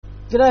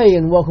G'day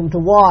and welcome to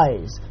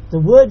Wise.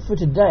 The word for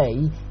today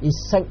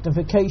is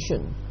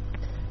sanctification.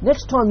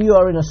 Next time you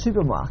are in a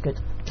supermarket,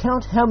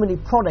 count how many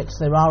products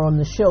there are on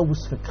the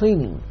shelves for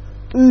cleaning.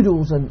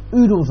 Oodles and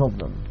oodles of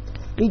them.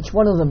 Each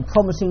one of them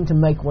promising to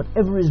make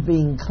whatever is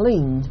being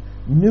cleaned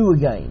new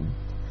again.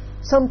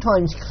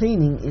 Sometimes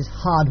cleaning is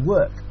hard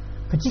work,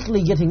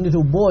 particularly getting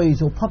little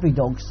boys or puppy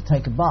dogs to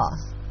take a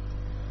bath.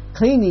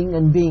 Cleaning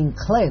and being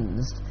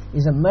cleansed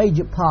is a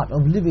major part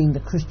of living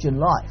the Christian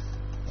life.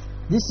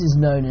 This is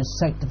known as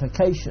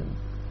sanctification.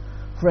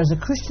 For as a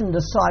Christian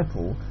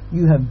disciple,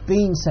 you have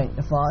been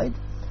sanctified,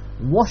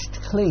 washed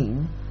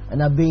clean,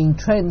 and are being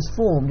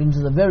transformed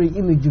into the very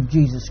image of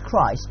Jesus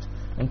Christ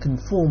and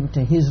conformed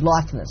to his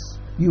likeness.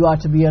 You are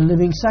to be a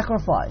living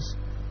sacrifice,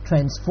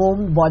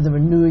 transformed by the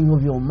renewing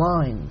of your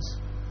minds.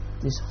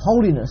 This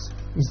holiness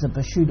is the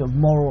pursuit of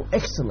moral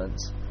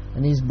excellence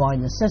and is by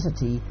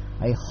necessity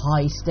a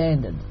high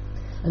standard.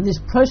 And this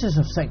process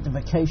of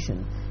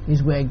sanctification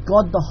is where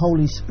God the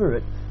Holy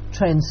Spirit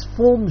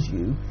transforms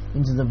you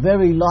into the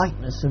very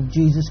likeness of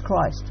Jesus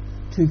Christ,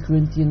 2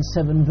 Corinthians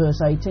 7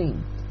 verse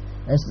 18,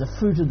 as the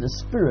fruit of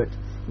the Spirit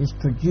is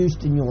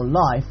produced in your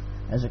life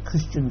as a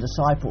Christian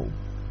disciple.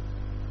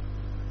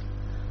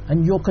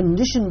 And your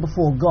condition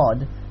before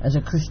God as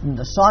a Christian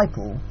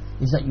disciple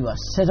is that you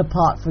are set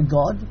apart for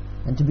God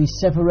and to be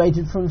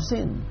separated from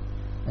sin,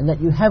 and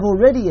that you have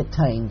already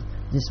attained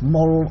this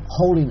moral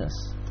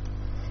holiness.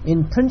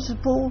 In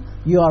principle,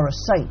 you are a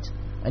saint,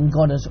 and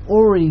God has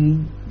already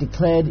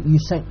declared you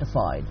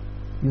sanctified.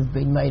 You've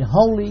been made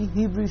holy,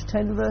 Hebrews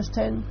 10 verse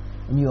 10,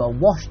 and you are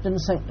washed and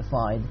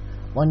sanctified,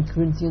 1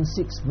 Corinthians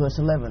 6 verse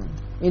 11.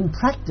 In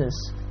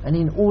practice, and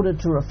in order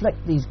to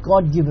reflect these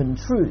God-given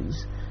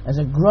truths, as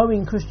a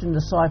growing Christian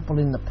disciple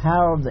in the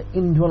power of the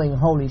indwelling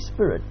Holy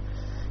Spirit,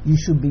 you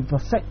should be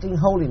perfecting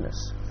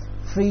holiness,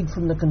 freed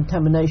from the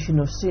contamination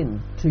of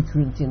sin, 2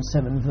 Corinthians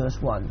 7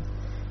 verse 1,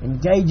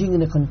 engaging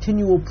in a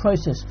continual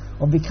process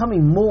of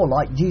becoming more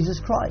like Jesus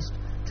Christ,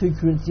 2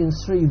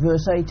 Corinthians 3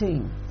 verse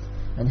 18,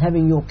 and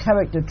having your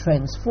character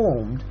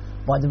transformed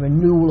by the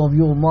renewal of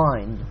your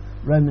mind,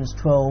 Romans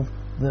 12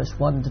 verse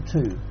 1 to 2.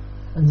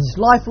 And this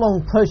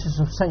lifelong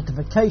process of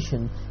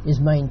sanctification is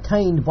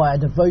maintained by a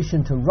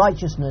devotion to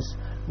righteousness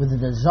with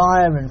a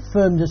desire and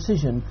firm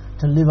decision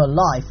to live a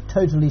life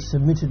totally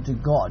submitted to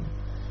God.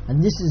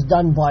 And this is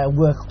done by a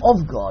work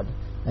of God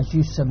as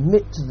you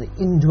submit to the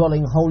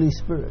indwelling Holy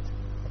Spirit.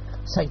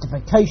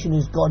 Sanctification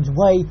is God's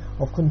way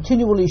of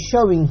continually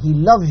showing he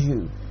loves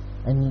you,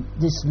 and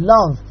this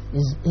love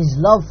is his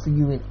love for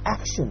you in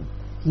action.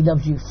 He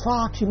loves you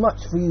far too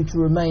much for you to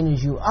remain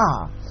as you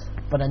are,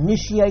 but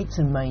initiates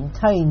and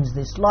maintains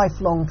this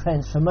lifelong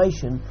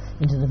transformation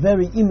into the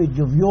very image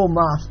of your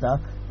Master,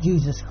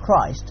 Jesus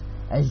Christ,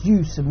 as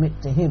you submit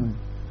to him.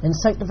 And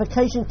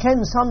sanctification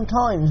can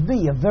sometimes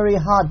be a very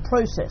hard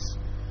process,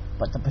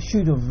 but the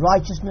pursuit of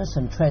righteousness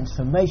and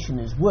transformation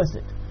is worth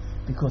it,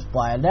 because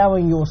by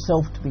allowing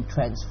yourself to be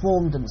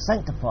transformed and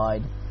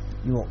sanctified,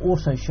 you are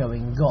also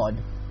showing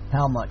God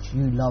how much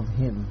you love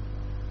him.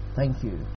 Thank you.